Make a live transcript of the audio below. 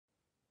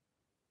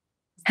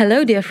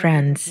Hello, dear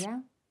friends.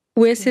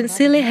 We're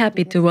sincerely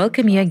happy to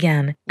welcome you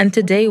again, and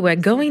today we're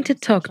going to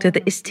talk to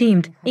the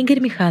esteemed Igor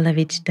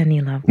Mikhailovich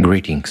Danilov.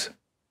 Greetings.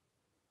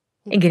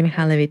 Igor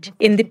Mikhailovich,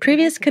 in the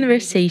previous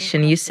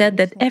conversation, you said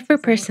that every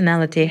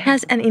personality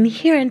has an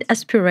inherent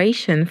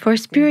aspiration for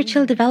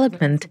spiritual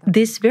development,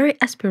 this very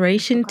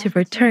aspiration to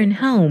return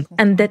home,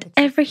 and that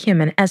every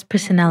human as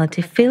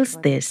personality feels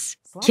this.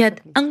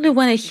 Yet, only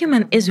when a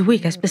human is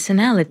weak as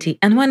personality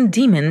and when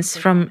demons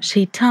from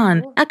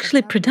Shaitan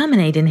actually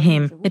predominate in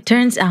him, it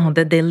turns out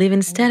that they live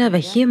instead of a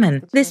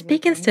human. They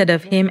speak instead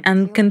of him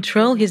and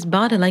control his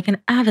body like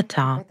an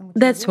avatar.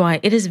 That's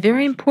why it is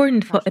very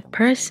important for a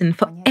person,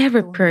 for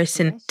every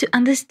person, to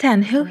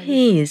understand who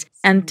he is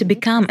and to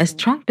become a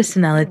strong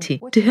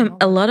personality to whom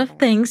a lot of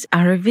things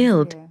are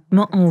revealed.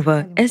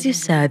 Moreover, as you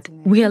said,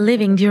 we are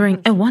living during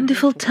a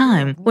wonderful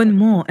time when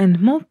more and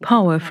more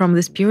power from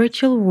the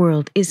spiritual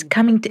world is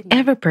coming to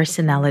every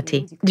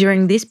personality.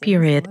 During this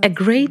period, a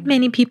great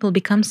many people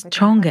become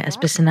stronger as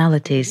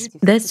personalities.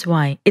 That's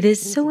why it is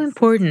so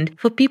important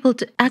for people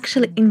to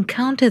actually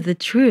encounter the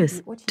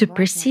truth, to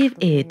perceive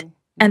it.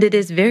 And it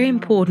is very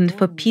important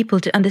for people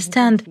to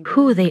understand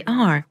who they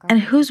are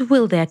and whose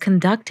will they are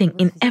conducting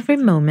in every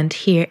moment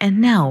here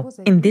and now.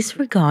 In this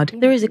regard,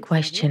 there is a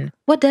question.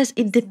 What does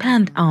it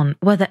depend on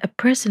whether a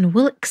person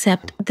will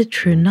accept the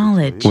true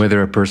knowledge?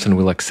 Whether a person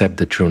will accept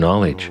the true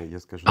knowledge?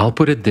 I'll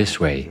put it this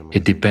way.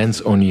 It depends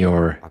on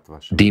your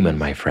demon,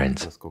 my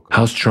friends,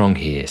 how strong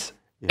he is,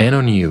 and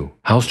on you,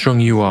 how strong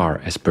you are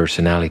as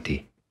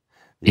personality.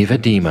 If a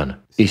demon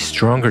is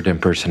stronger than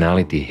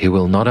personality, he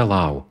will not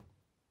allow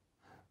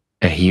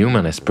a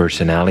human as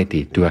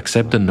personality to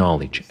accept the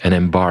knowledge and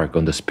embark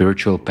on the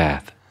spiritual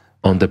path,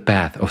 on the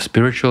path of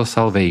spiritual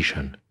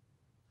salvation.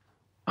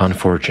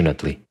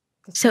 Unfortunately.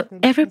 So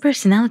every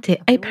personality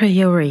a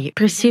priori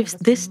perceives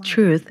this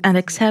truth and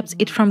accepts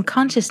it from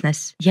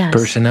consciousness, yes.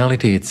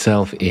 Personality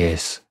itself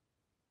is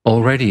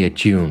already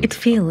attuned. It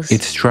feels.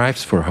 It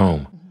strives for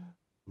home.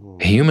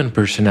 Human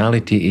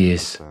personality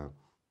is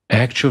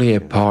actually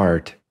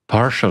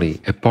partially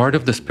a part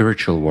of the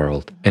spiritual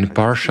world, and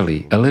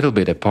partially a little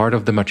bit a part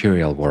of the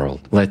material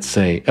world. Let's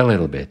say a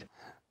little bit.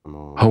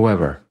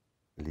 However,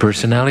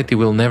 personality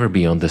will never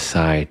be on the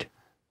side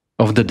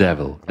of the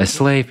devil. A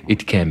slave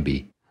it can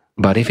be,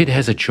 but if it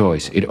has a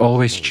choice, it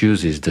always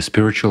chooses the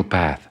spiritual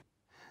path.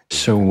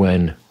 So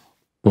when,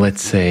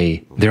 let's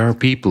say, there are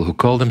people who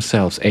call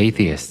themselves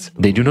atheists,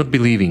 they do not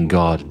believe in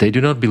God, they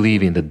do not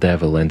believe in the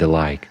devil and the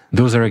like.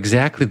 Those are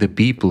exactly the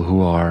people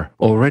who are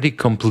already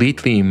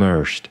completely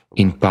immersed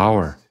in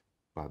power,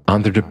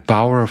 under the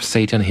power of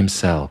Satan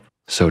himself,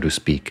 so to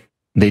speak.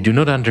 They do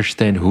not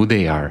understand who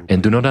they are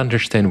and do not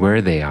understand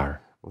where they are.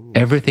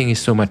 Everything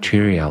is so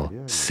material,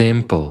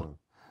 simple,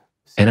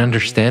 and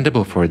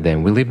understandable for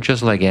them. We live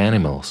just like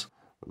animals.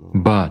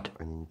 But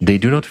they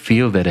do not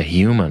feel that a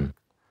human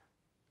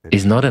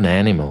is not an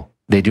animal.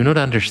 They do not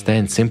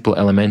understand simple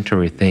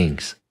elementary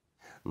things.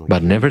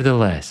 But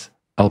nevertheless,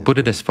 I'll put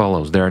it as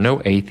follows. There are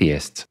no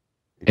atheists.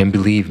 And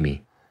believe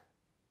me,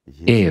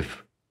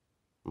 if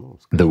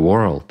the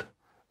world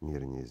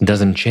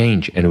doesn't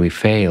change and we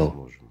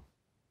fail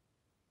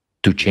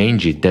to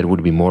change it, that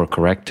would be more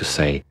correct to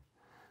say,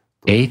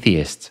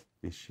 atheists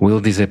will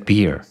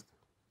disappear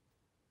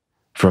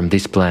from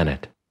this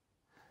planet.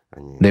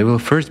 They will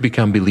first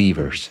become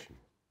believers,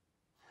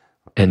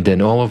 and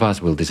then all of us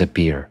will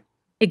disappear.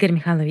 Igor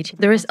Mikhailovich,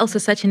 there is also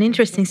such an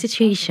interesting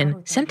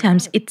situation.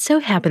 Sometimes it so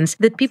happens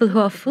that people who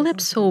are fully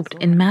absorbed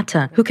in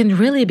matter, who can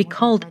really be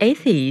called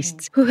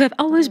atheists, who have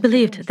always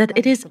believed that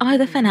it is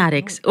either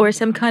fanatics or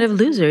some kind of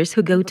losers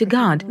who go to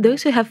God,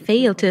 those who have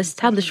failed to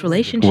establish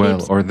relationships.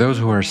 Well, or those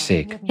who are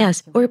sick.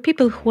 Yes, or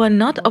people who are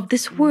not of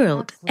this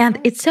world. And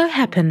it so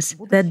happens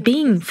that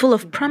being full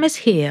of promise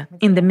here,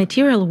 in the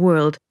material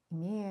world,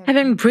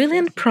 having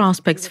brilliant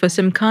prospects for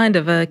some kind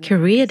of a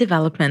career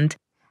development,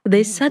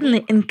 they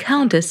suddenly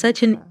encounter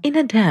such an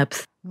inner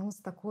depth,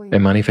 A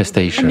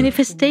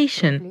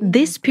manifestation.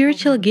 this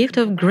spiritual gift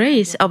of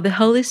grace of the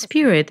Holy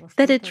Spirit,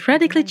 that it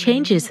radically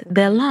changes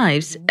their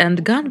lives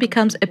and God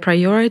becomes a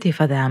priority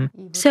for them.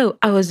 So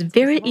I was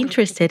very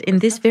interested in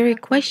this very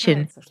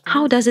question.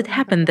 How does it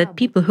happen that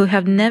people who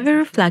have never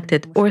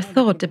reflected or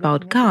thought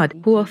about God,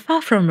 who are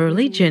far from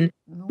religion,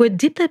 were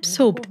deeply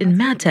absorbed in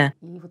matter?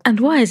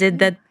 And why is it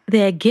that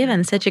they are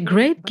given such a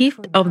great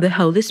gift of the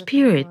Holy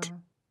Spirit?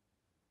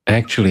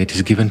 Actually, it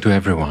is given to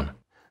everyone.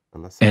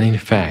 And in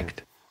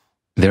fact,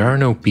 there are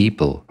no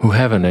people who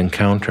haven't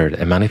encountered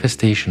a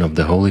manifestation of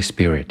the Holy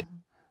Spirit.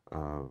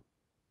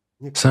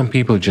 Some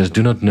people just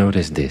do not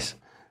notice this.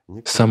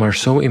 Some are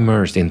so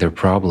immersed in their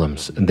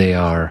problems, they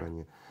are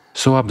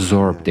so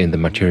absorbed in the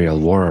material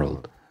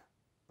world,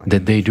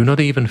 that they do not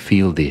even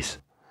feel this.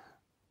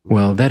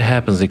 Well, that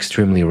happens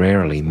extremely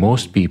rarely.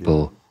 Most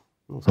people,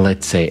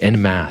 let's say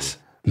en masse,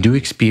 do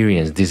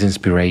experience this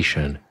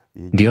inspiration.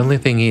 The only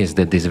thing is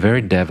that this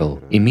very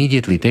devil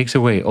immediately takes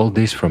away all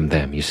this from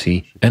them, you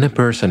see, and a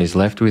person is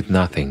left with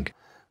nothing.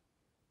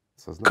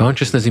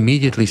 Consciousness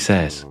immediately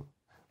says,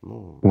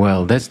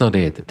 well, that's not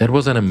it, that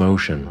was an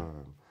emotion.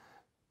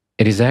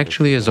 It is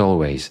actually as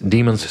always,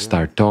 demons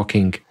start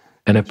talking,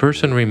 and a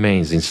person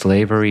remains in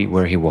slavery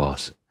where he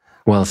was.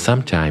 Well,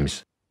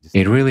 sometimes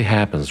it really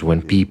happens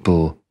when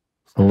people,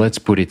 let's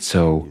put it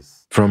so,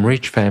 from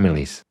rich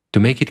families. To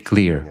make it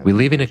clear, we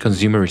live in a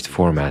consumerist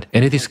format,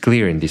 and it is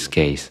clear in this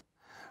case.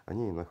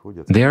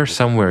 They are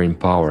somewhere in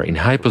power, in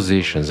high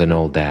positions and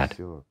all that.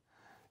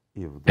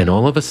 And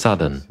all of a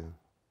sudden,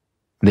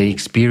 they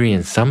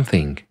experience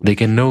something they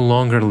can no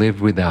longer live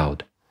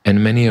without.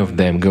 And many of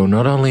them go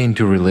not only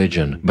into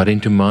religion, but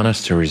into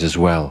monasteries as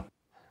well.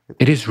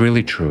 It is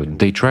really true.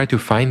 They try to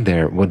find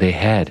there what they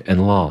had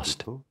and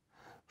lost.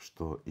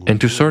 And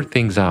to sort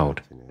things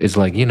out, it's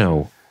like,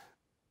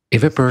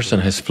 if a person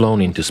has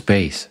flown into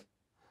space,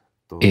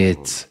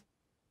 it's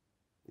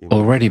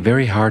already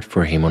very hard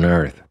for him on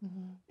Earth.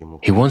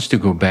 He wants to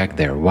go back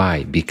there.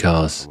 Why?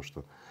 Because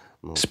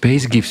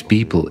space gives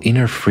people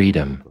inner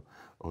freedom.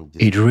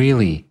 It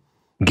really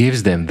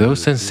gives them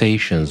those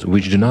sensations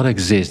which do not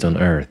exist on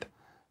Earth.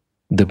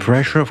 The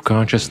pressure of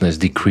consciousness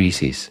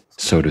decreases,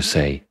 so to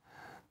say,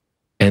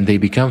 and they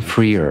become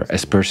freer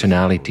as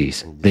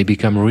personalities. They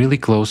become really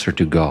closer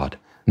to God,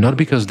 not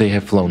because they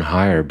have flown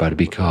higher, but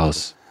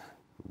because,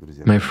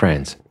 my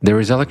friends, there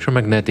is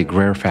electromagnetic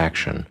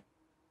rarefaction,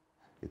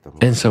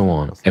 and so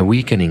on. A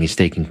weakening is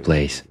taking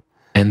place,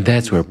 and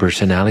that's where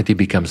personality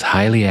becomes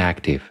highly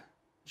active.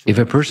 If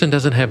a person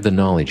doesn't have the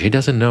knowledge, he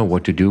doesn't know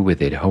what to do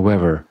with it.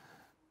 However,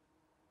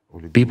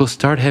 people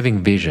start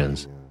having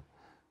visions,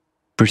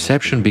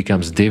 perception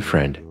becomes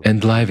different,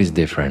 and life is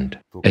different.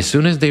 As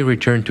soon as they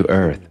return to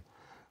Earth,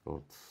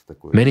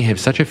 many have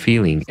such a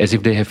feeling as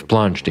if they have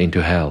plunged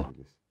into hell.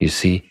 You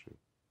see?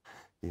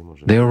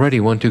 They already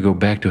want to go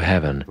back to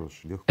heaven,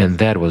 and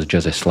that was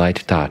just a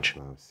slight touch.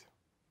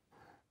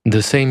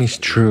 The same is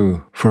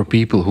true for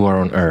people who are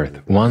on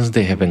Earth. Once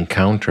they have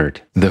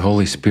encountered the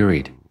Holy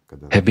Spirit,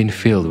 have been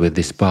filled with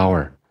this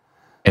power,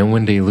 and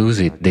when they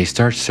lose it, they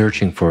start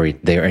searching for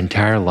it their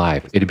entire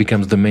life. It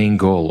becomes the main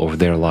goal of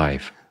their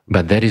life.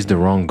 But that is the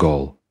wrong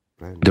goal.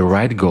 The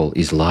right goal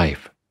is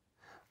life.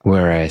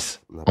 Whereas,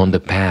 on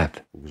the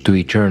path to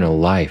eternal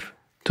life,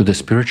 to the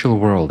spiritual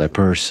world, a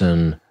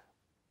person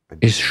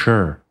is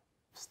sure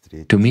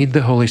to meet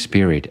the Holy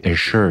Spirit and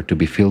sure to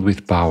be filled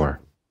with power.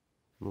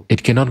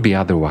 It cannot be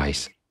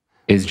otherwise.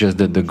 It's just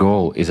that the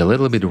goal is a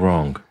little bit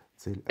wrong.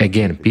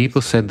 Again,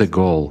 people set the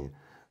goal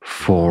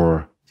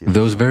for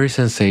those very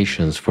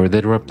sensations, for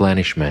that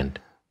replenishment,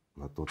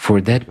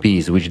 for that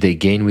peace which they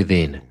gain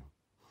within.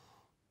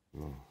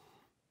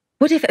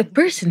 What if a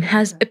person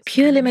has a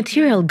purely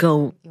material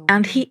goal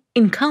and he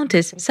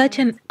encounters such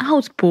an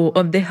outpour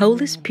of the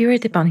Holy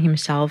Spirit upon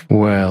himself?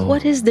 Well,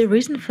 what is the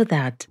reason for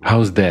that?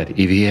 How's that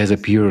if he has a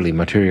purely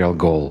material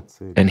goal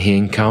and he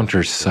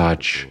encounters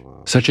such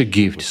a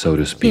gift, so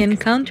to speak? He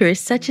encounters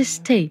such a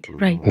state,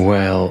 right?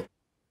 Well,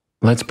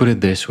 let's put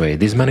it this way.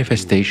 This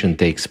manifestation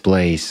takes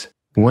place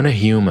when a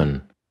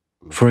human,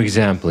 for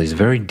example, is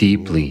very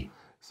deeply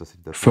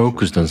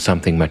focused on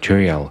something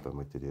material.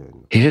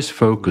 He has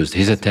focused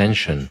his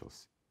attention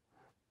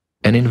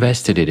and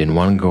invested it in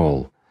one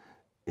goal.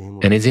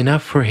 And it's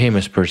enough for him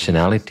as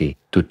personality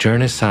to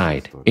turn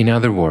aside. In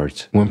other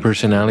words, when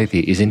personality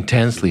is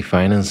intensely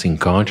financing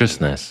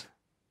consciousness,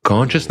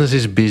 consciousness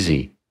is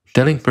busy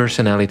telling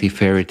personality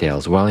fairy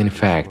tales while in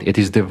fact it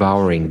is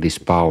devouring this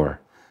power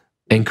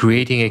and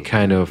creating a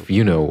kind of,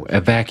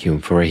 a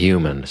vacuum for a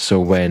human. So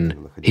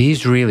when he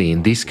is really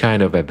in this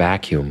kind of a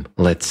vacuum,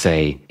 let's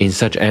say, in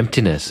such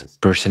emptiness,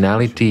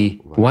 personality,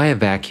 why a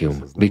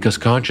vacuum? Because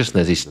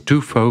consciousness is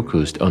too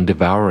focused on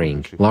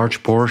devouring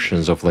large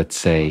portions of, let's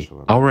say,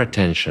 our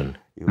attention.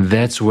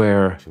 That's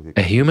where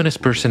a human as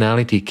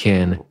personality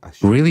can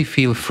really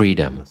feel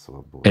freedom.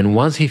 And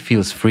once he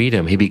feels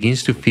freedom, he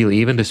begins to feel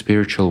even the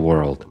spiritual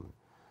world.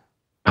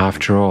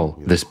 After all,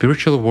 the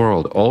spiritual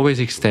world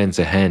always extends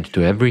a hand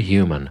to every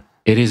human.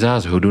 It is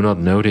us who do not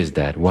notice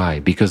that. Why?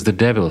 Because the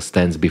devil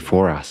stands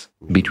before us,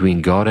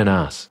 between God and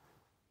us,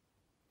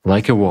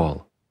 like a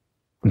wall.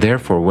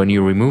 Therefore, when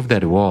you remove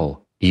that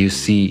wall, you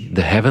see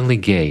the heavenly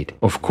gate.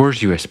 Of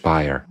course you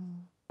aspire.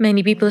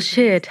 Many people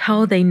shared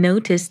how they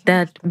noticed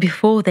that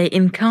before they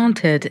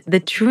encountered the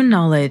true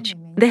knowledge,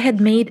 they had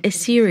made a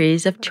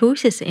series of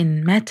choices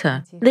in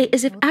matter. They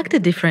as if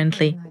acted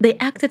differently. They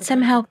acted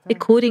somehow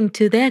according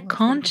to their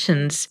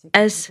conscience,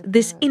 as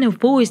this inner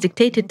voice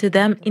dictated to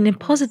them in a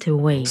positive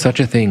way.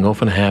 Such a thing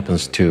often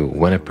happens too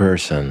when a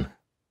person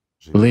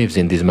lives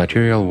in this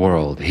material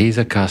world. He is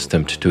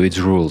accustomed to its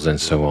rules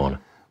and so on.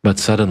 But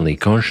suddenly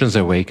conscience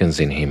awakens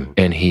in him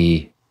and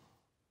he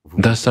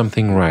does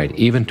something right,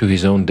 even to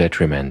his own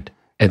detriment.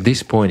 At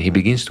this point, he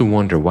begins to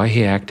wonder why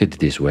he acted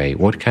this way,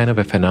 what kind of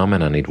a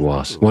phenomenon it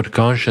was, what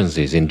conscience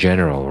is in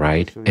general,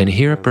 right? And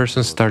here a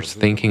person starts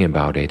thinking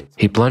about it.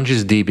 He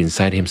plunges deep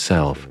inside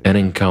himself and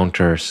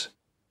encounters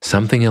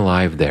something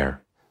alive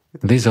there.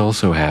 This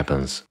also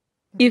happens.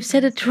 You've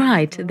said it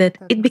right, that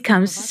it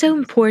becomes so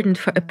important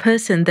for a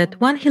person that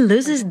when he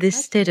loses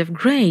this state of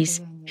grace,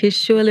 He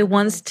surely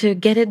wants to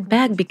get it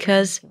back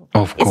because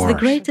Of it's the course.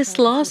 greatest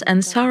loss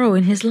and sorrow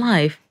in his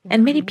life.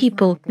 And many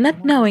people,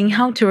 not knowing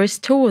how to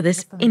restore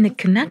this inner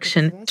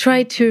connection,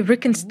 try to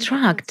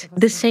reconstruct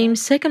the same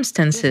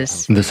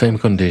circumstances. The same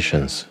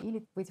conditions.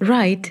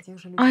 Right,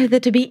 either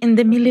to be in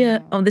the milieu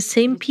of the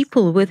same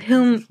people with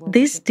whom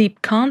this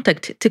deep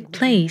contact took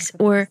place,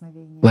 or...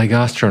 Like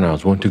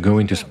astronauts want to go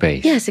into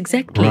space. Yes,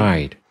 exactly.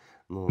 Right.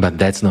 But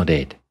that's not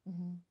it.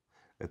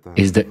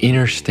 It's the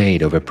inner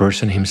state of a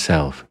person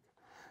himself.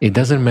 It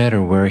doesn't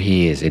matter where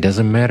he is, it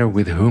doesn't matter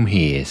with whom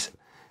he is.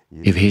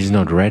 If he is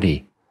not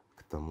ready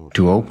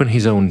to open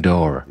his own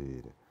door,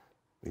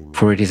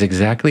 for it is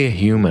exactly a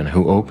human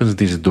who opens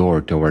this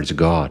door towards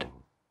God.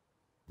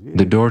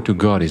 The door to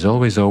God is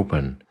always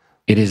open.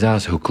 It is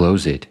us who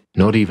close it,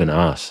 not even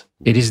us.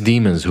 It is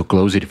demons who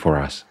close it for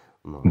us.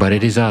 But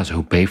it is us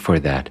who pay for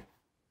that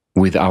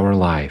with our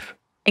life.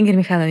 Igor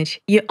Mikhailovich,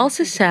 you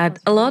also said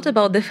a lot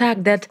about the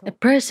fact that a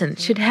person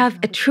should have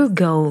a true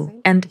goal.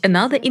 And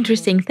another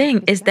interesting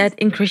thing is that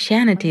in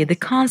Christianity, the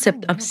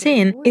concept of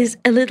sin is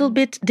a little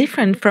bit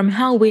different from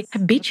how we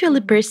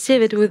habitually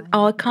perceive it with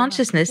our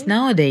consciousness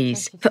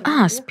nowadays. For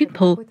us,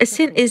 people, a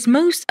sin is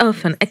most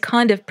often a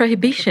kind of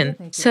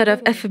prohibition, sort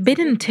of a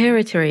forbidden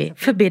territory,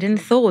 forbidden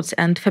thoughts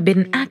and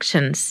forbidden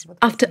actions.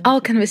 After our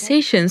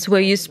conversations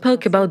where you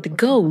spoke about the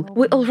goal,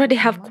 we already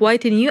have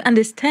quite a new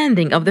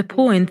understanding of the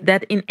point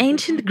that in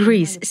ancient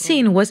Greece,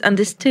 sin was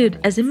understood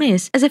as a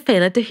miss, as a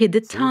failure to hit the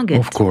target.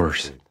 Of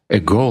course, a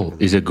goal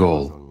is a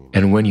goal,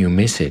 and when you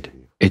miss it,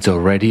 it's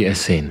already a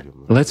sin.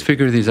 Let's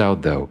figure this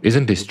out though,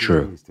 isn't this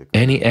true?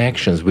 Any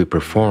actions we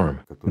perform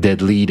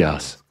that lead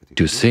us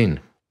to sin,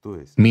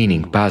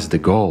 meaning past the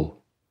goal,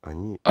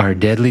 are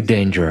deadly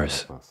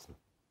dangerous,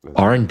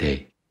 aren't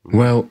they?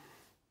 Well,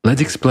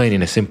 let's explain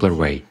in a simpler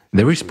way.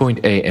 There is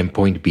point A and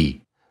point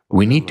B.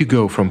 We need to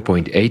go from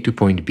point A to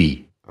point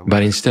B,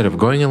 but instead of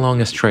going along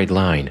a straight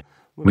line,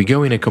 we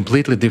go in a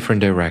completely different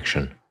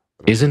direction.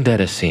 Isn't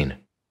that a sin?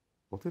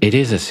 It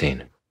is a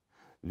sin.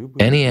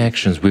 Any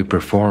actions we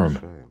perform,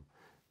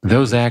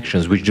 those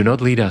actions which do not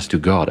lead us to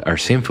God are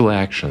sinful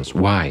actions.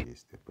 Why?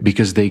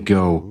 Because they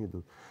go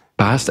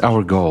past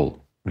our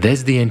goal.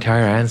 That's the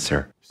entire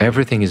answer.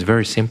 Everything is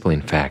very simple,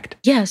 in fact.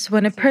 Yes,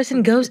 when a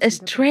person goes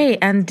astray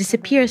and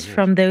disappears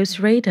from those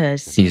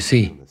radars. You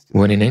see,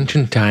 when in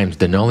ancient times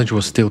the knowledge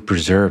was still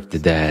preserved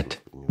that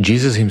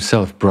Jesus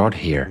himself brought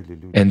here,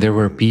 and there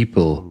were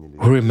people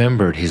who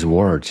remembered his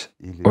words,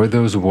 or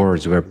those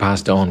words were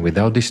passed on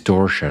without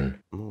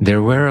distortion,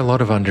 there were a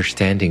lot of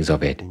understandings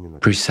of it,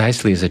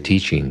 precisely as a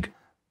teaching,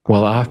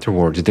 while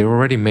afterwards they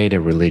already made a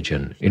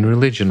religion. In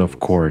religion, of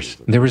course,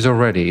 there is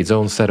already its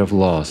own set of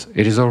laws,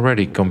 it is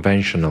already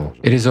conventional,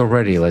 it is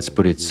already, let's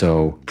put it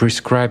so,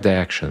 prescribed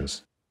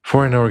actions.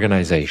 For an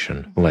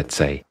organization, let's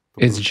say,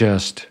 it's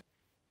just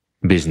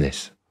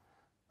business.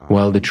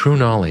 While the true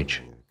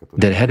knowledge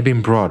that had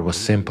been brought was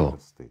simple.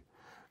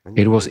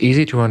 It was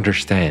easy to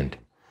understand,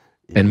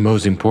 and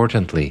most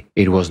importantly,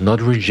 it was not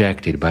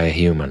rejected by a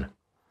human.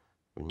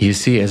 You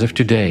see, as of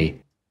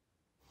today,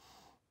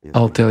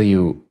 I'll tell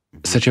you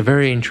such a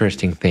very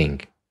interesting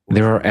thing.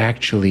 There are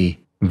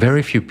actually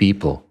very few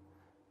people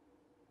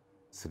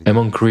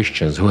among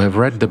Christians who have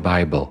read the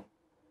Bible,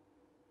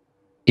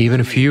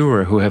 even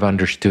fewer who have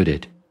understood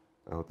it.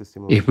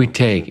 If we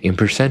take, in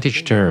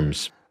percentage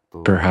terms,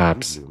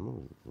 perhaps,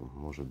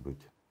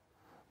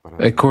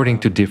 according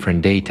to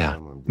different data,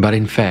 but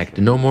in fact,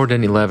 no more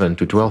than 11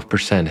 to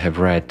 12% have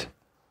read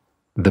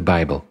the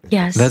Bible.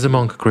 Yes. That's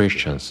among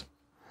Christians.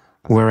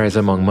 Whereas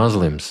among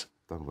Muslims,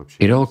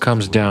 it all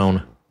comes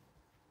down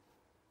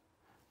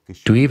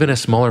to even a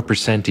smaller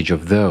percentage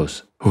of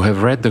those who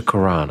have read the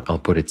Quran, I'll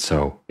put it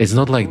so. It's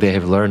not like they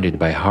have learned it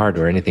by heart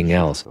or anything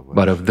else,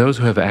 but of those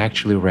who have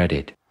actually read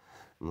it.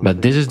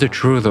 But this is the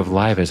truth of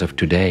life as of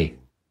today.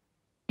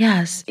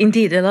 Yes,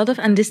 indeed, a lot of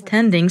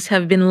understandings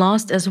have been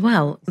lost as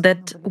well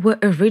that were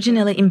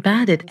originally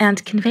embedded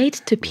and conveyed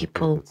to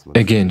people.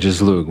 Again,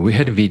 just look, we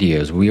had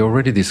videos, we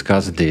already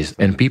discussed this,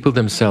 and people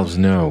themselves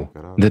know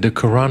that the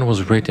Quran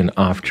was written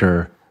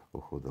after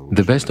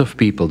the best of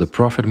people, the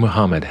Prophet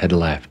Muhammad, had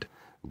left.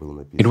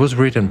 It was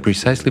written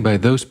precisely by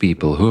those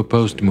people who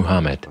opposed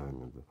Muhammad.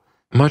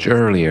 Much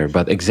earlier,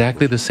 but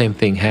exactly the same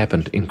thing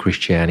happened in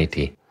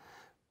Christianity,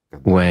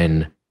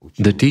 when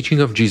the teaching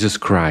of Jesus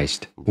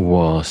Christ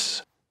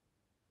was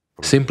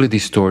simply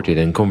distorted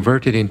and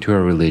converted into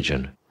a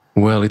religion.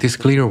 Well, it is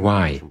clear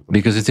why.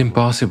 Because it's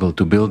impossible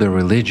to build a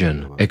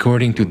religion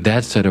according to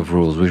that set of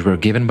rules which were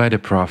given by the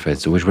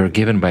prophets, which were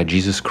given by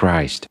Jesus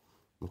Christ.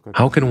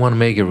 How can one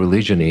make a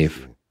religion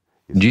if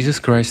Jesus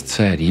Christ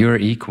said, "You are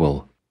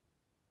equal.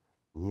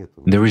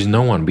 There is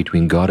no one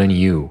between God and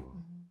you."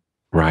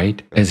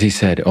 Right? As he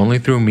said, "Only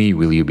through me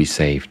will you be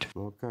saved."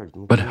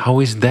 But how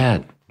is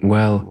that?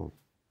 Well,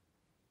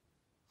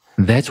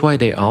 that's why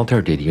they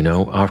altered it, you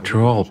know.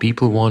 After all,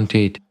 people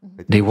wanted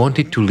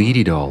to lead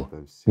it all,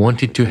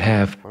 wanted to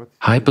have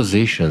high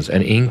positions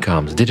and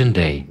incomes, didn't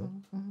they?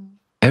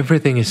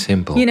 Everything is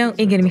simple. You know,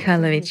 Igor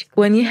Mikhailovich,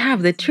 when you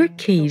have the true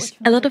keys,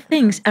 a lot of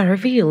things are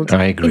revealed.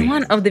 I agree. In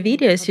one of the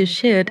videos, you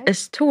shared a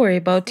story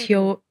about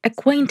your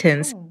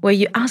acquaintance where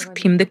you asked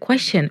him the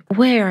question,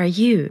 "Where are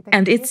you?"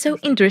 And it's so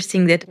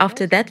interesting that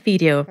after that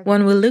video,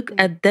 when we look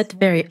at that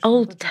very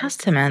Old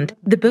Testament,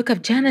 the book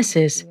of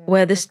Genesis,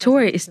 where the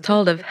story is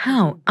told of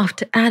how,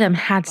 after Adam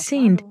had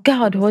sinned,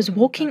 God was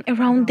walking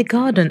around the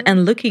garden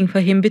and looking for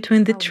him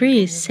between the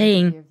trees,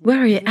 saying,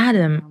 "Where are you,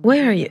 Adam?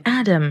 Where are you,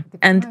 Adam?"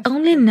 And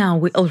only now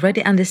we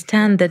already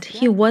understand that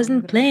he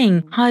wasn't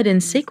playing hide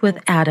and seek with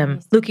Adam,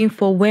 looking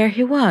for where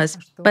he was,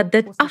 but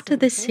that after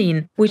the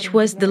sin, which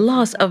was the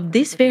loss of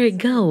this very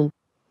goal,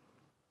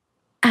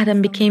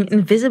 Adam became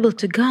invisible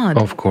to God.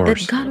 Of course.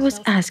 That God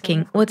was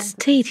asking what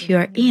state you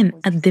are in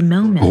at the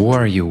moment. Who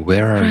are you?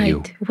 Where are you?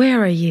 Right, where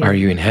are you? Are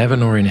you in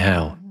heaven or in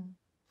hell?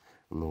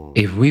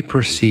 If we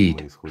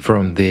proceed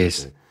from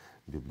this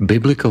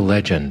biblical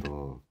legend,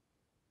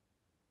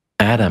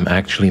 Adam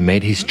actually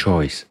made his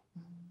choice.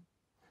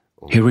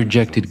 He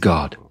rejected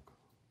God.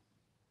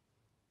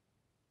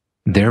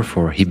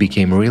 Therefore, he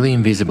became really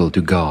invisible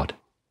to God.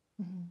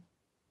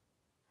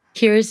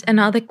 Here's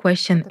another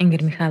question, Igor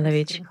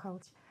Mikhailovich.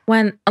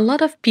 When a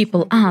lot of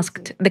people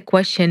asked the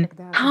question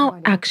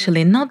how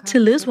actually not to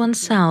lose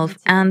oneself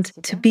and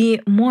to be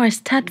more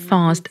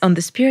steadfast on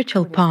the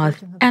spiritual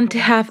path and to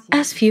have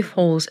as few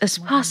falls as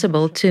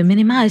possible to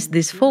minimize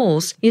these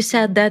falls, you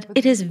said that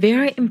it is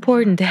very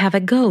important to have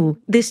a goal,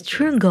 this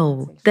true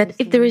goal, that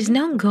if there is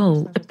no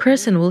goal, a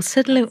person will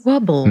suddenly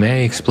wobble.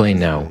 May I explain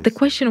now? The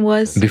question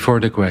was... Before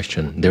the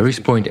question, there is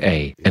point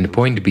A and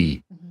point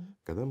B.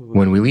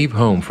 When we leave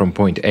home from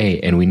point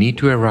A and we need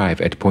to arrive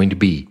at point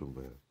B,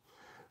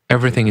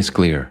 everything is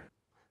clear.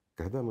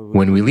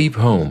 When we leave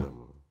home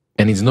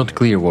and it's not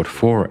clear what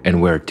for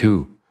and where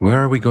to, where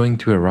are we going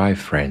to arrive,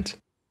 friends?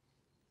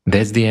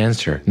 That's the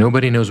answer.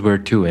 Nobody knows where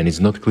to and it's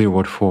not clear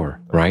what for,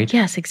 right?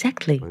 Yes,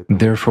 exactly.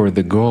 Therefore,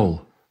 the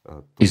goal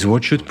is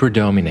what should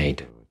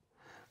predominate.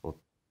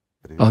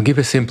 I'll give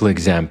a simple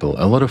example.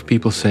 A lot of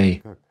people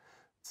say,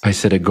 I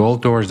set a goal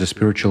towards the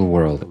spiritual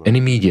world, and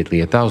immediately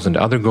 1,000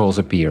 other goals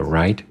appear,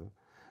 right?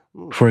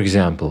 For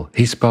example,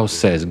 his spouse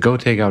says, go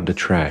take out the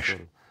trash.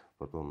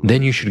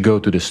 Then you should go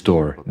to the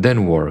store,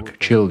 then work,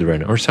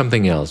 children, or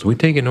something else. We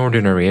take an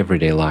ordinary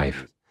everyday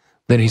life.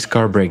 Then his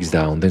car breaks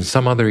down, then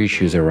some other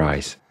issues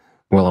arise.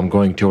 Well, I'm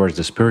going towards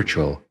the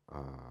spiritual.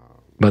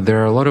 But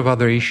there are a lot of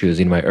other issues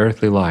in my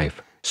earthly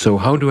life. So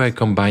how do I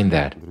combine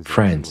that?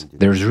 Friends,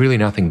 there's really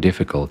nothing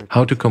difficult.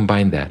 How to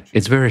combine that?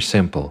 It's very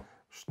simple.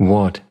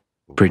 What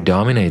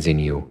predominates in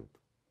you?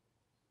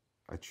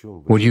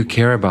 What you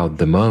care about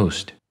the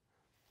most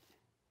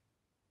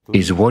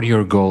is what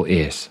your goal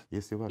is.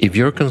 If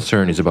your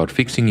concern is about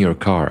fixing your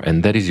car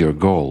and that is your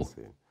goal,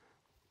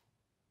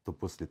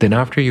 then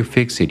after you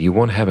fix it, you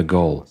won't have a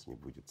goal.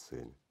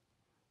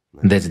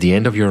 That's the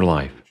end of your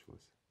life.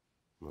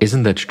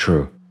 Isn't that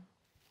true?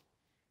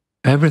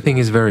 Everything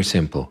is very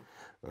simple.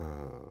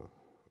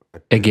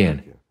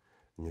 Again,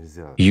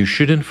 you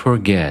shouldn't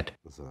forget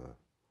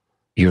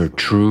your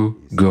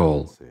true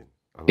goal.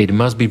 It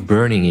must be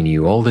burning in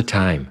you all the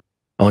time.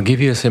 I'll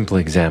give you a simple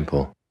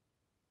example.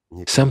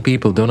 Some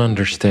people don't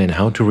understand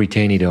how to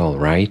retain it all,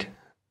 right?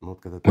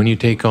 When you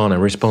take on a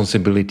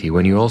responsibility,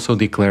 when you also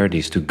declare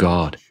this to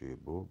God,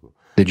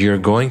 that you are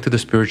going to the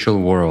spiritual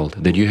world,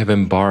 that you have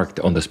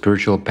embarked on the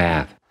spiritual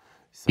path,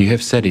 you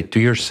have said it to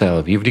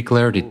yourself, you've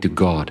declared it to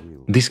God.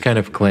 This kind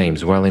of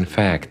claims, while in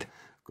fact,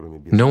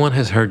 no one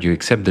has heard you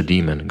except the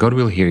demon. God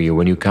will hear you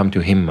when you come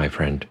to Him, my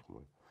friend.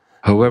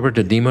 However,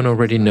 the demon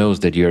already knows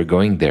that you are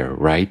going there,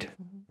 right?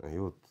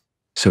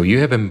 So you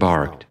have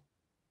embarked,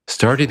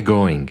 started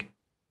going,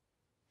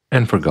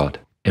 and forgot.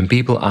 And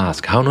people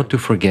ask how not to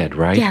forget,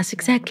 right? Yes,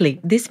 exactly.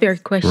 This very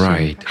question.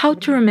 Right. How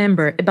to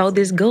remember about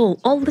this goal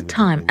all the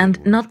time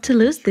and not to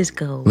lose this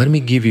goal. Let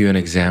me give you an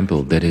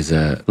example that is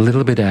a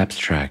little bit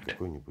abstract.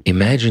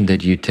 Imagine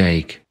that you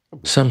take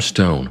some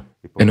stone,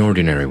 an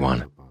ordinary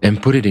one,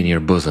 and put it in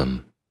your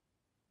bosom.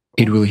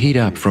 It will heat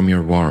up from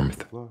your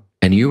warmth,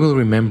 and you will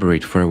remember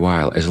it for a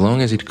while as long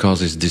as it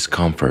causes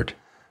discomfort.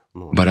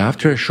 But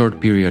after a short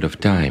period of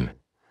time,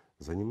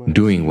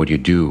 doing what you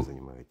do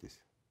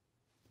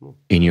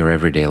in your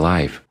everyday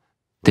life,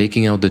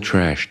 taking out the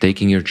trash,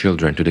 taking your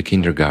children to the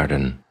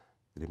kindergarten,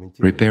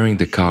 repairing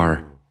the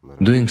car,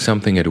 doing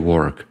something at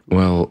work,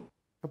 well,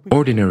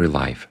 ordinary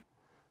life,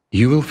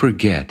 you will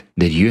forget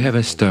that you have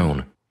a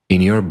stone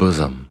in your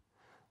bosom.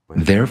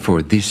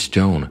 Therefore, this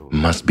stone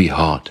must be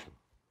hot.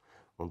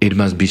 It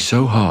must be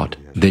so hot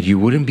that you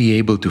wouldn't be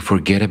able to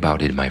forget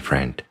about it, my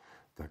friend.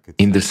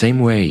 In the same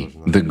way,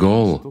 the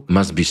goal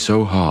must be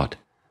so hot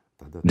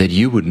that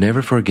you would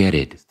never forget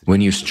it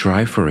when you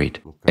strive for it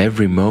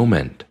every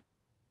moment.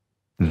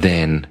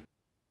 Then,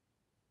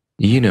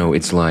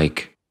 it's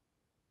like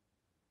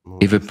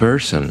if a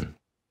person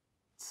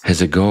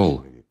has a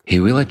goal, he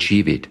will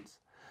achieve it.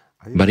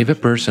 But if a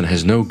person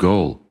has no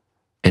goal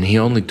and he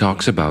only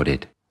talks about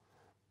it,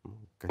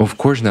 of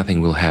course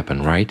nothing will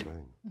happen, right?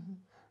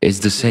 It's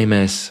the same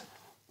as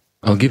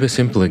I'll give a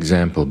simple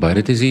example, but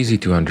it is easy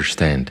to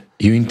understand.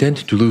 You intend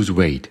to lose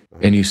weight,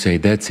 and you say,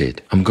 that's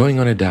it, I'm going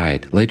on a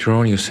diet. Later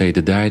on you say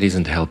the diet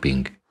isn't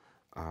helping.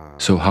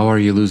 So how are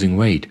you losing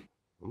weight?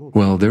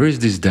 Well, there is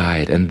this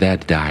diet and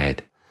that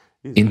diet.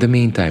 In the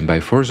meantime, by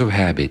force of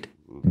habit,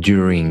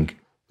 during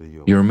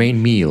your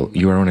main meal,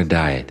 you are on a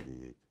diet.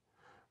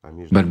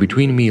 But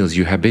between meals,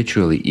 you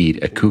habitually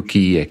eat a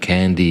cookie, a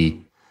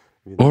candy,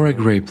 or a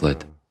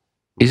grapelet.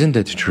 Isn't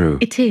that true?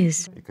 It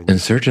is. And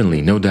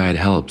certainly no diet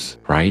helps,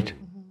 right?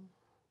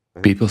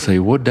 People say,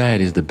 what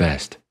diet is the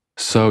best?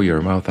 Sew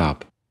your mouth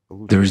up.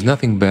 There is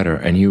nothing better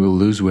and you will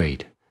lose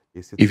weight.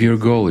 If your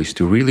goal is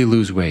to really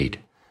lose weight,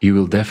 you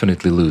will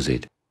definitely lose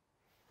it.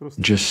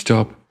 Just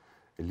stop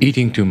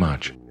eating too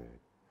much.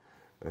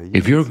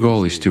 If your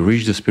goal is to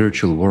reach the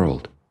spiritual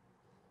world,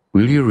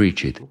 will you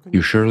reach it?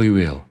 You surely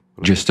will.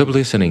 Just stop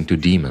listening to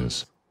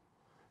demons.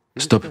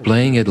 Stop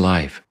playing at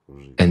life,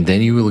 and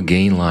then you will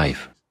gain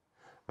life.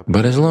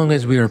 But as long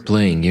as we are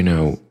playing,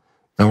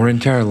 our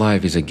entire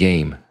life is a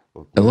game.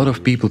 A lot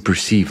of people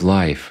perceive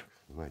life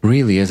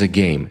really as a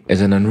game,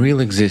 as an unreal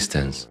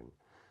existence.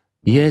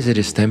 Yes, it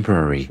is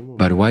temporary,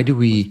 but why do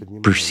we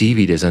perceive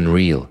it as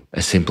unreal?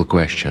 A simple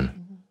question.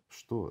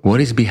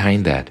 What is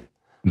behind that?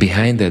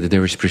 Behind that,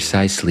 there is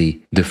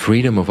precisely the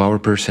freedom of our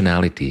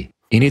personality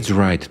in its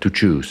right to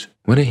choose.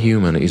 When a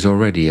human is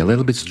already a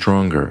little bit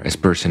stronger as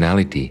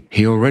personality,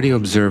 he already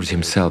observes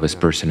himself as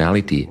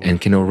personality and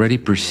can already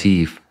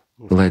perceive,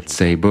 let's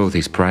say, both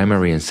his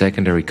primary and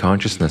secondary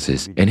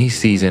consciousnesses, and he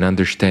sees and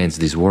understands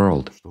this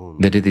world,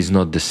 that it is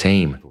not the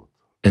same,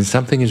 and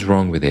something is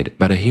wrong with it,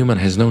 but a human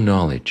has no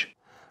knowledge.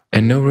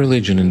 And no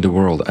religion in the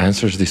world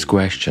answers these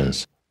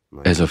questions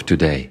as of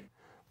today.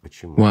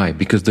 Why?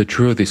 Because the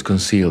truth is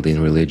concealed in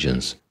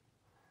religions.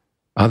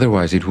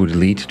 Otherwise, it would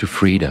lead to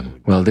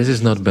freedom. Well, this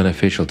is not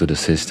beneficial to the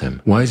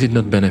system. Why is it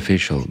not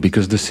beneficial?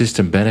 Because the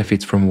system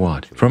benefits from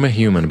what? From a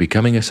human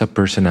becoming a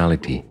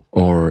subpersonality,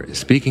 or,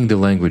 speaking the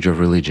language of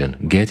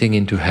religion, getting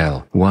into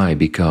hell. Why?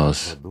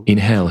 Because in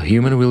hell,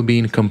 human will be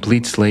in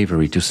complete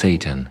slavery to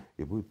Satan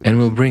and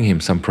will bring him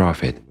some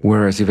profit.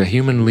 Whereas if a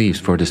human leaves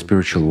for the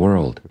spiritual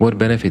world, what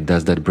benefit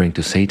does that bring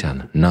to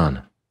Satan?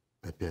 None.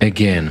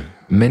 Again,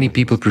 many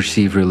people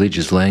perceive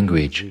religious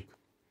language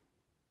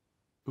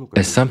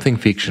as something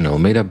fictional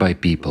made up by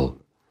people.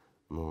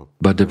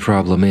 But the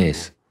problem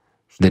is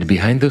that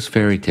behind those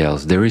fairy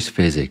tales there is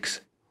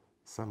physics,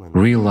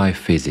 real-life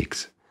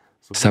physics.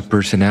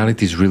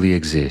 Subpersonalities really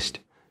exist,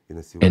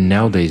 and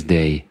nowadays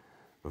they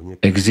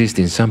exist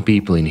in some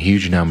people in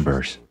huge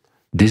numbers.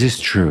 This is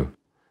true.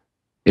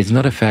 It's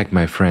not a fact,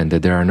 my friend,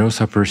 that there are no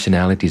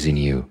subpersonalities in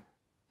you.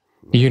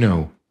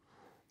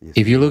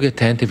 If you look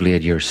attentively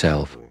at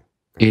yourself,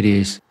 it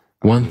is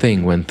one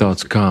thing when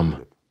thoughts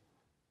come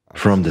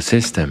from the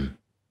system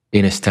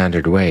in a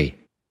standard way.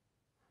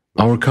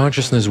 Our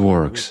consciousness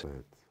works,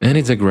 and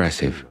it's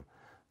aggressive.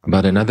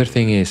 But another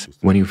thing is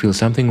when you feel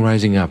something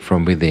rising up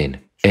from within,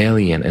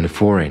 alien and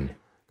foreign,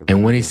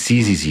 and when it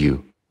seizes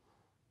you.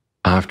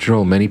 After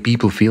all, many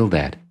people feel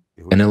that,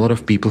 and a lot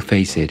of people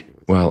face it.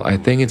 Well, I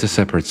think it's a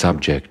separate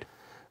subject.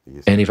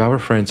 And if our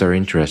friends are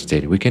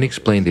interested, we can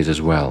explain this as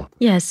well.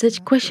 Yes,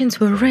 such questions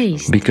were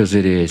raised. Because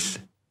it is,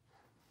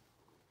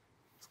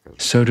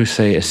 so to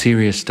say, a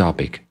serious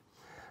topic.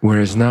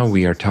 Whereas now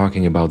we are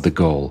talking about the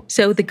goal.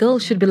 So the goal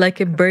should be like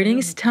a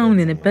burning stone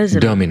in a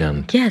bosom.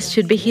 Dominant. Yes,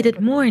 should be heated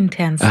more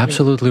intensely.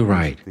 Absolutely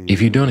right.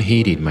 If you don't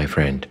heat it, my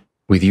friend,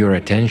 with your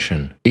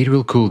attention, it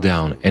will cool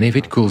down, and if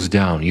it cools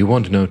down, you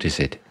won't notice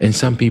it. And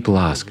some people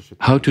ask,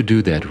 how to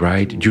do that,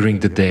 right? During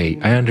the day,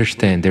 I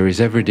understand there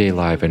is everyday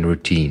life and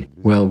routine.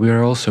 Well, we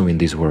are also in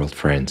this world,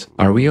 friends.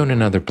 Are we on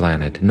another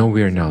planet? No,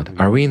 we are not.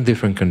 Are we in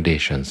different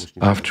conditions?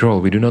 After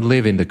all, we do not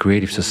live in the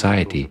creative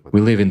society.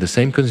 We live in the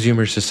same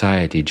consumer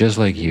society, just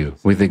like you,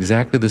 with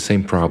exactly the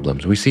same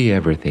problems. We see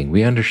everything.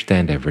 We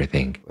understand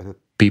everything.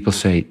 People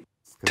say,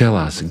 tell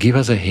us, give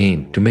us a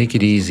hint to make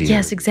it easier.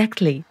 Yes,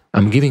 exactly.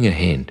 I'm giving a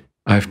hint.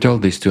 I've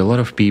told this to a lot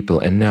of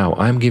people, and now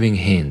I'm giving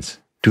hints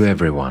to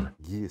everyone.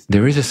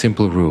 There is a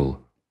simple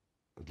rule.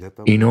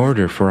 In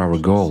order for our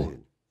goal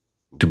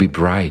to be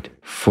bright,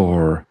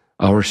 for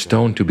our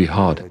stone to be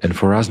hot, and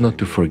for us not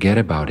to forget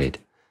about it,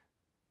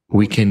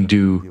 we can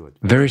do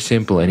very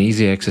simple and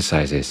easy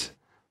exercises,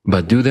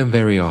 but do them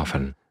very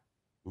often.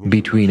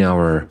 Between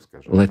our,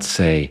 let's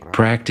say,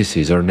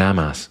 practices or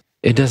namas,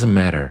 it doesn't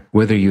matter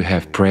whether you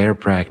have prayer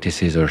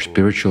practices or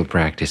spiritual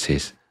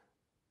practices.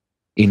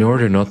 In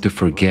order not to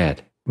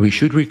forget, we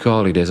should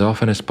recall it as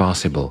often as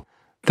possible.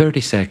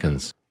 30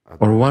 seconds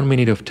or 1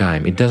 minute of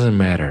time, it doesn't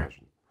matter.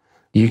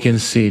 You can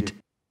sit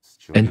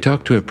and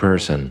talk to a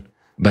person,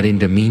 but in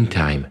the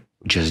meantime,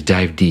 just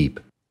dive deep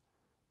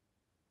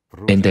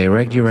and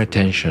direct your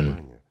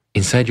attention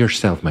inside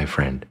yourself, my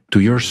friend, to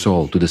your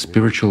soul, to the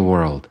spiritual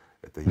world.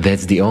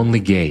 That's the only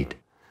gate.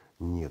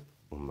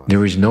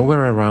 There is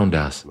nowhere around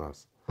us,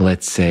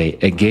 let's say,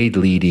 a gate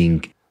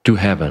leading to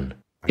heaven.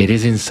 It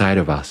is inside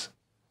of us.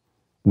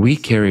 We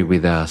carry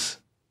with us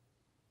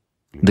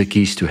the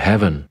keys to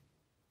heaven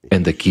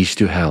and the keys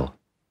to hell.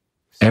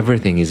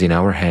 Everything is in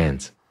our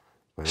hands.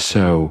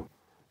 So,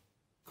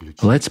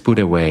 let's put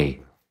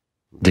away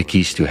the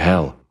keys to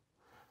hell,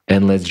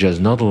 and let's just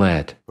not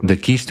let the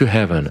keys to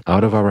heaven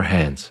out of our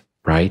hands,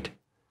 right?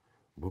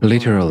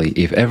 Literally,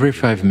 if every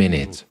 5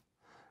 minutes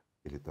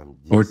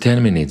or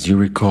 10 minutes you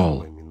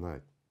recall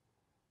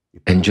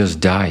and just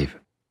dive,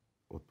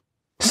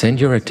 send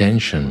your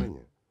attention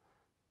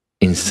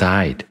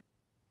inside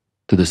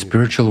to the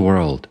spiritual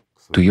world,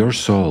 to your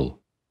soul,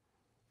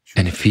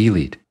 and feel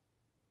it.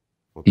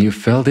 You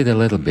felt it a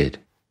little bit,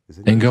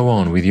 and go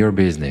on with your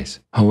business.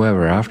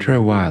 However, after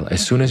a while,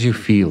 as soon as you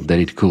feel that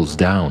it cools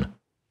down,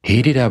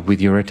 heat it up with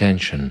your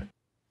attention.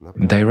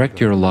 Direct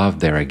your love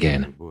there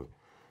again.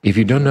 If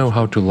you don't know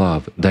how to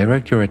love,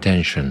 direct your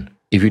attention.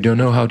 If you don't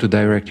know how to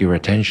direct your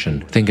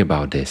attention, think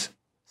about this.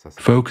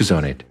 Focus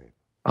on it.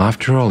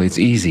 After all, it's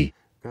easy.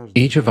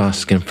 Each of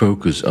us can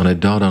focus on a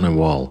dot on a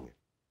wall.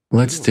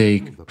 Let's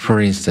take,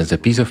 for instance, a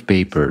piece of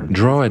paper,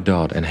 draw a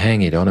dot and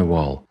hang it on a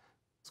wall.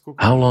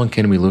 How long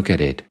can we look at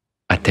it?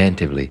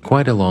 Attentively,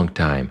 quite a long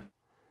time.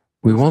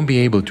 We won't be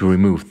able to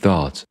remove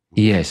thoughts.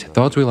 Yes,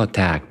 thoughts will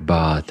attack,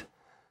 but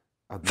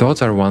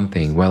thoughts are one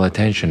thing, while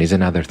attention is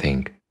another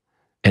thing.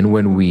 And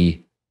when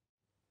we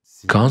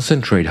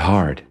concentrate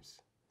hard,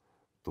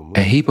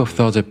 a heap of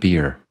thoughts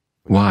appear.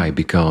 Why?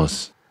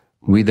 Because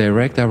we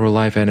direct our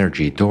life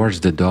energy towards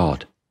the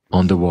dot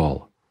on the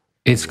wall.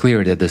 It's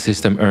clear that the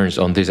system earns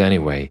on this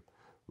anyway.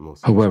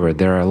 However,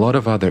 there are a lot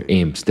of other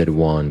imps that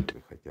want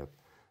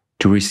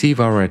to receive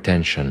our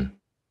attention.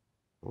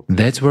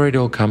 That's where it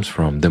all comes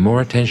from. The more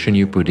attention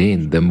you put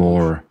in, the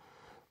more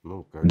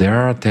there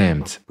are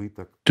attempts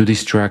to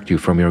distract you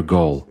from your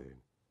goal.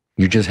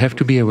 You just have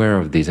to be aware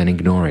of this and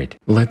ignore it.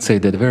 Let's say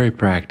that very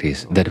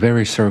practice, that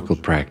very circle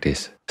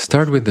practice.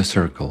 Start with the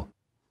circle.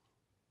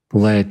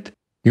 Let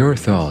your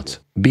thoughts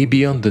be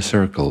beyond the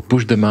circle,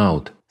 push them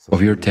out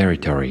of your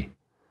territory,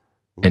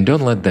 and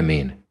don't let them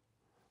in.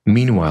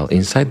 Meanwhile,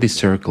 inside this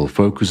circle,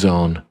 focus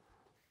on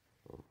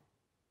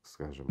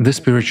the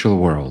spiritual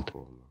world.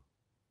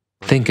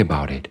 Think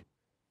about it.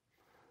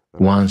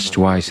 Once,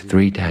 twice,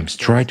 3 times,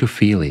 try to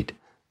feel it.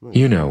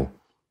 You know,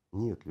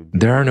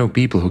 there are no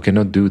people who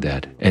cannot do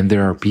that, and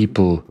there are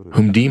people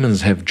whom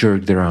demons have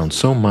jerked around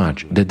so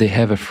much that they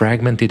have a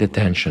fragmented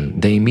attention,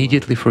 they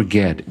immediately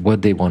forget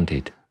what they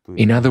wanted.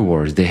 In other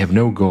words, they have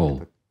no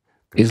goal.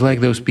 It's like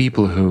those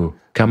people who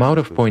come out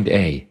of point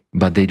A,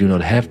 but they do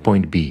not have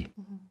point B.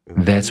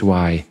 That's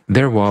why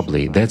they're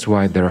wobbly, that's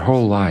why their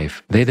whole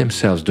life, they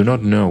themselves do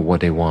not know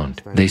what they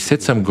want. They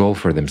set some goal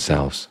for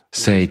themselves,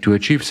 say, to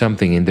achieve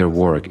something in their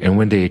work, and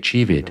when they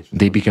achieve it,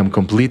 they become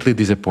completely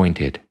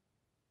disappointed.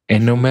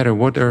 And no matter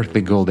what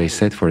earthly goal they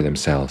set for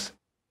themselves,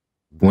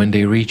 when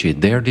they reach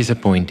it, they are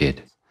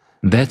disappointed.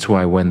 That's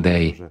why when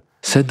they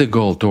set the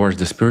goal towards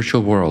the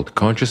spiritual world,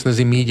 consciousness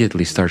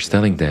immediately starts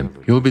telling them,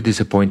 you'll be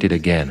disappointed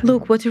again.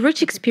 Look, what a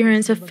rich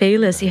experience of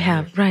failures you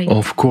have, right?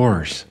 Of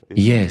course,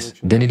 yes.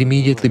 Then it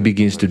immediately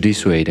begins to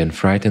dissuade and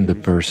frighten the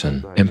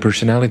person. And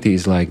personality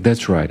is like,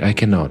 that's right, I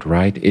cannot,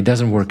 right? It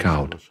doesn't work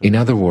out. In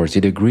other words,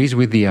 it agrees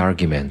with the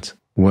argument.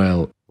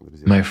 Well,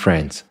 my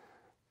friends,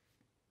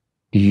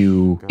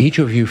 each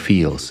of you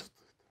feels,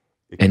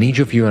 and each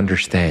of you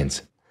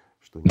understands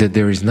that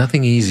there is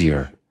nothing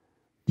easier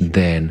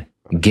than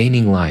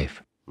gaining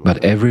life,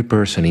 but every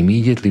person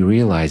immediately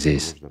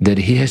realizes that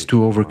he has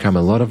to overcome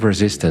a lot of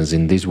resistance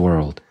in this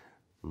world.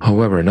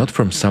 However, not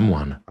from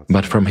someone,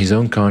 but from his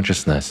own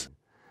consciousness.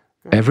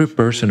 Every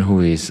person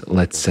who is,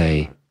 let's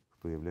say,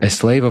 a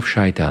slave of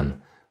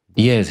Shaitan,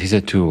 yes, he's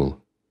a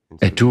tool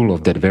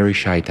of that very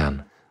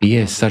Shaitan.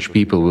 Yes, such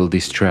people will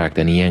distract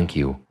and yank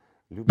you,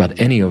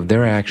 but any of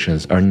their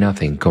actions are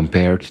nothing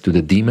compared to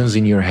the demons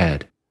in your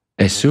head.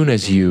 As soon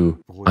as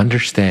you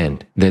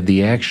understand that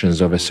the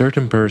actions of a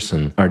certain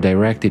person are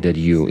directed at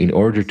you in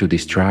order to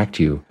distract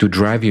you, to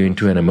drive you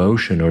into an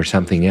emotion or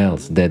something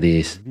else, that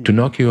is, to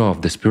knock you off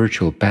the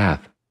spiritual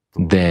path,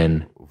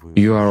 then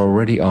you are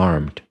already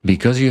armed,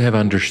 because you have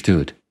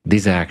understood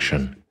this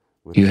action.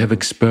 You have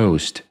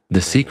exposed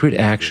the secret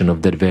action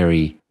of that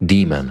very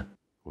demon.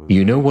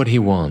 You know what he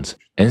wants,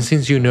 and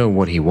since you know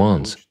what he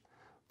wants,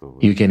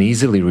 you can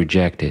easily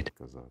reject it.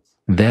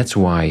 That's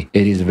why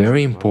it is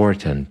very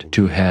important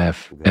to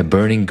have a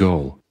burning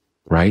goal,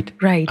 right?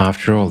 Right.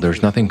 After all,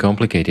 there's nothing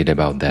complicated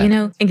about that. You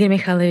know, Igor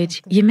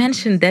Mikhailovich, you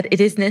mentioned that it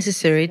is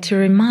necessary to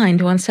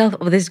remind oneself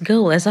of this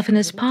goal as often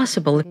as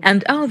possible,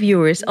 and our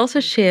viewers also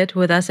shared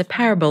with us a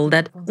parable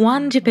that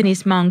one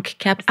Japanese monk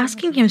kept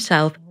asking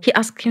himself. He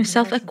asked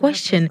himself a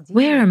question,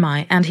 where am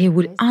I? And he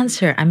would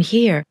answer, I'm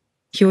here.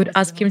 He would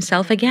ask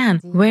himself again,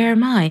 where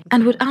am I?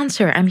 And would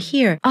answer, I'm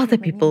here. Other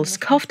people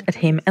scoffed at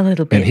him a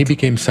little bit. And he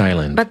became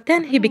silent. But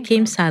then he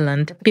became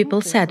silent.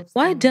 People said,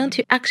 why don't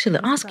you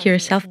actually ask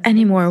yourself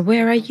anymore,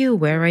 where are you?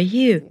 Where are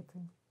you?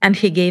 And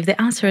he gave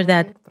the answer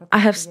that I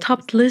have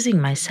stopped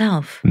losing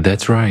myself.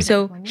 That's right.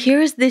 So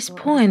here is this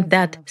point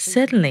that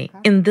suddenly,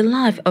 in the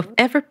life of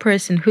every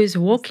person who is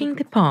walking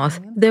the path,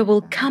 there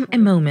will come a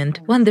moment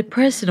when the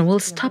person will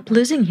stop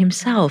losing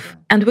himself.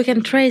 And we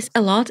can trace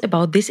a lot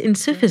about this in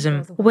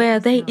Sufism, where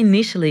they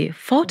initially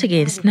fought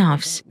against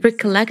nafs,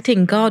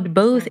 recollecting God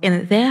both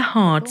in their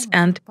hearts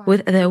and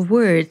with their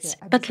words.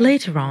 But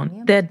later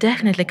on, there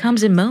definitely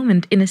comes a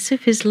moment in a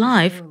Sufi's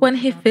life when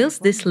he feels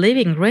this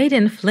living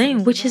radiant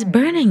flame which is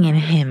burning in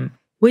him,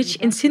 which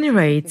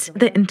incinerates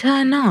the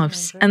entire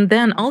nafs, and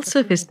then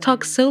also Sufis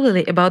talk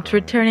solely about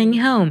returning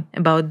home,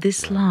 about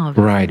this love.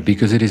 Right,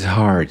 because it is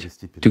hard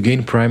to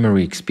gain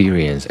primary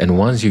experience, and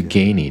once you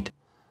gain it,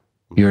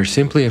 you are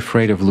simply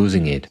afraid of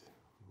losing it.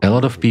 A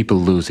lot of people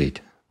lose it.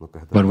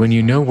 But when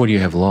you know what you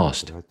have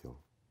lost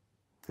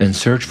and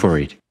search for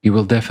it, you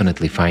will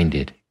definitely find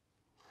it.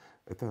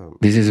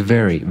 This is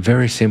very,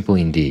 very simple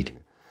indeed.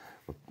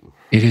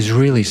 It is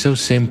really so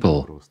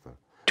simple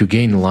to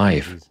gain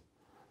life.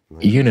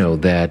 You know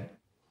that,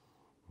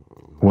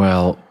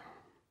 well,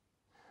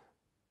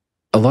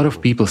 a lot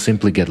of people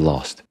simply get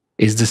lost.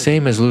 It's the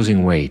same as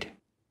losing weight.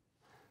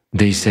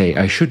 They say,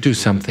 I should do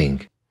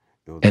something.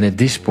 And at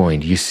this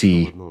point, you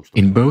see,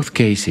 in both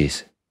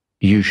cases,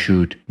 you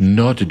should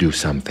not do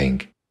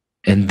something.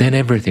 And then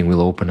everything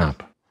will open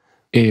up.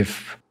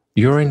 If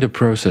you're in the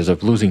process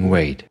of losing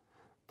weight,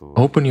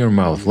 open your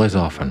mouth less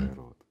often,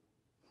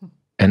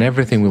 and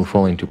everything will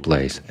fall into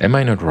place. Am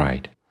I not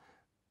right?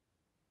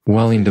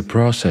 While in the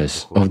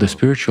process of the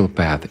spiritual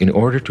path, in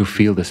order to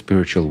feel the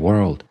spiritual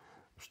world,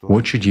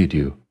 what should you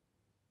do?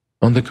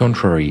 On the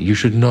contrary, you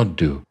should not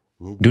do.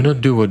 Do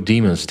not do what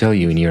demons tell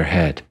you in your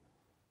head.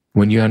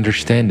 When you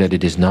understand that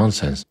it is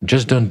nonsense,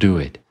 just don't do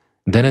it.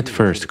 Then at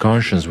first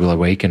conscience will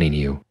awaken in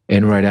you,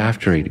 and right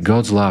after it,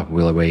 God's love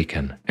will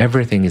awaken.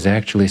 Everything is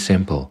actually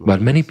simple,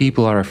 but many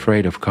people are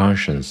afraid of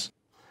conscience.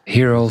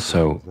 Here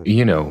also,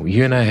 you know,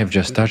 you and I have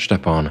just touched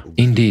upon,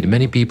 indeed,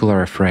 many people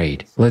are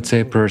afraid. Let's say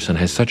a person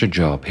has such a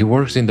job, he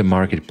works in the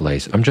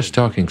marketplace, I'm just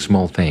talking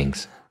small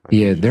things.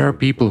 Yeah, there are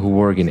people who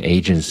work in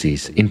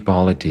agencies, in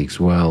politics,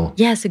 well...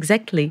 Yes,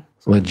 exactly.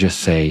 Let's just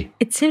say...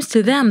 It seems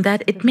to them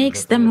that it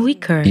makes them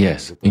weaker.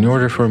 Yes, in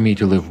order for me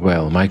to live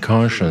well, my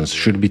conscience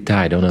should be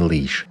tied on a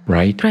leash,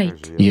 right?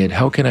 Right. Yet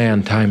how can I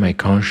untie my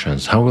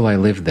conscience? How will I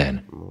live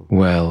then?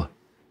 Well,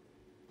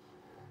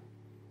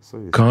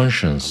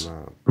 conscience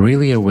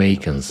really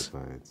awakens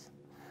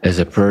as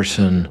a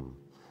person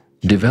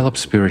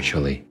develops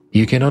spiritually.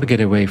 You cannot get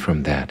away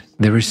from that.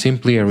 There is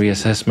simply a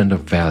reassessment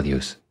of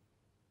values.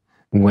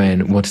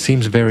 When what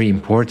seems very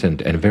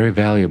important and very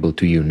valuable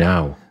to you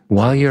now,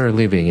 while you are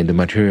living in the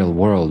material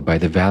world by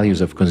the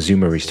values of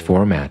consumerist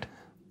format,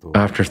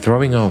 after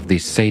throwing off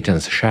these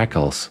Satan's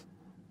shackles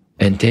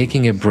and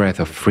taking a breath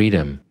of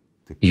freedom,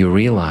 you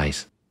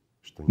realize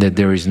that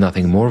there is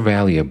nothing more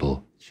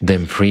valuable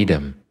than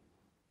freedom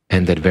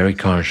and that very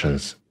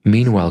conscience.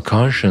 Meanwhile,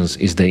 conscience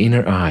is the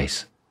inner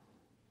eyes.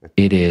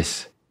 It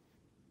is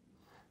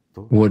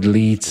what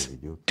leads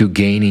to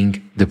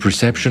gaining the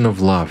perception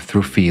of love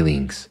through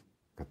feelings,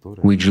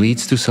 which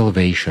leads to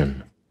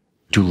salvation,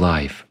 to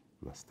life,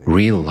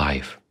 real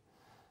life.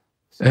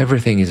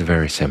 Everything is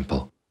very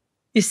simple.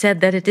 You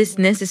said that it is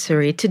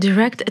necessary to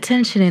direct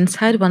attention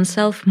inside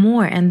oneself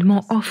more and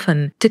more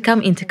often, to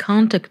come into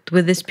contact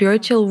with the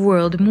spiritual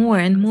world more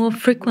and more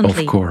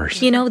frequently. Of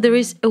course. You know, there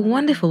is a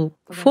wonderful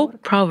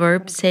folk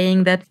proverb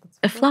saying that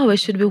a flower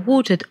should be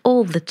watered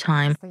all the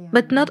time,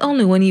 but not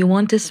only when you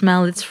want to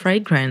smell its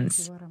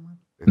fragrance.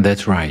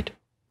 That's right.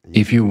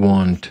 If you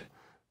want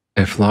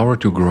a flower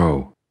to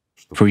grow,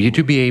 for you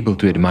to be able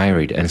to admire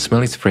it and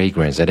smell its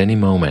fragrance at any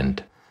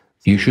moment,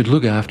 you should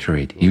look after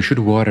it, you should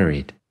water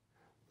it,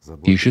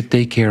 you should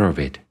take care of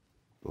it.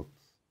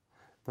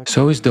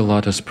 So is the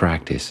lotus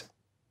practice.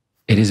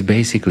 It is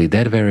basically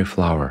that very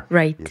flower.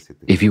 Right.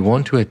 If you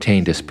want to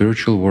attain the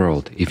spiritual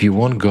world, if you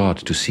want God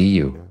to see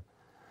you,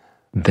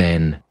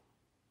 then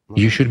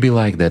you should be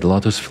like that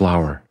lotus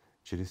flower.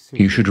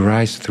 You should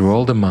rise through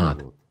all the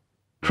mud,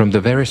 from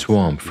the very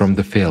swamp, from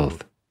the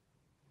filth,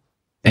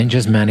 and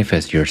just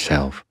manifest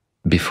yourself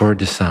before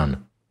the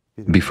sun,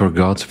 before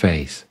God's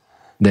face.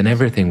 Then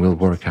everything will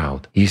work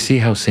out. You see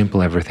how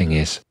simple everything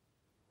is?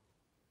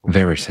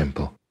 Very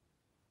simple.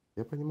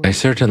 I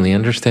certainly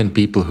understand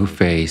people who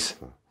face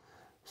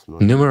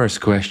numerous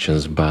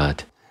questions,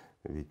 but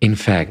in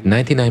fact,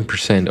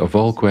 99% of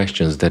all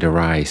questions that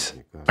arise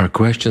are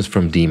questions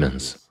from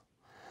demons.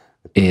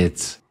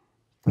 It's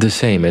the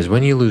same as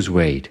when you lose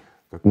weight.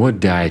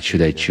 What diet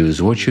should I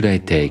choose? What should I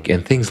take?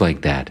 And things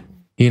like that.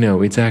 You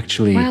know, it's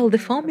actually... While the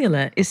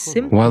formula is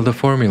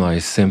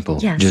simple.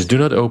 Yes. Just do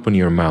not open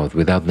your mouth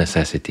without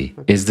necessity.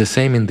 It's the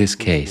same in this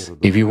case.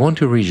 If you want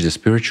to reach the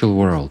spiritual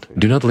world,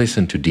 do not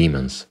listen to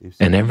demons,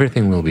 and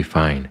everything will be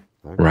fine,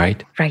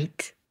 right?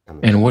 Right.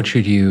 And what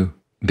should you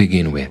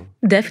begin with?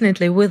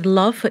 Definitely with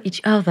love for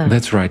each other.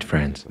 That's right,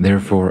 friends.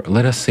 Therefore,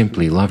 let us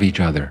simply love each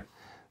other.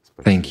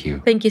 Thank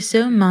you. Thank you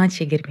so much,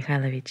 Igor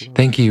Mikhailovich.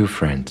 Thank you,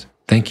 friends.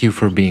 Thank you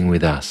for being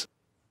with us.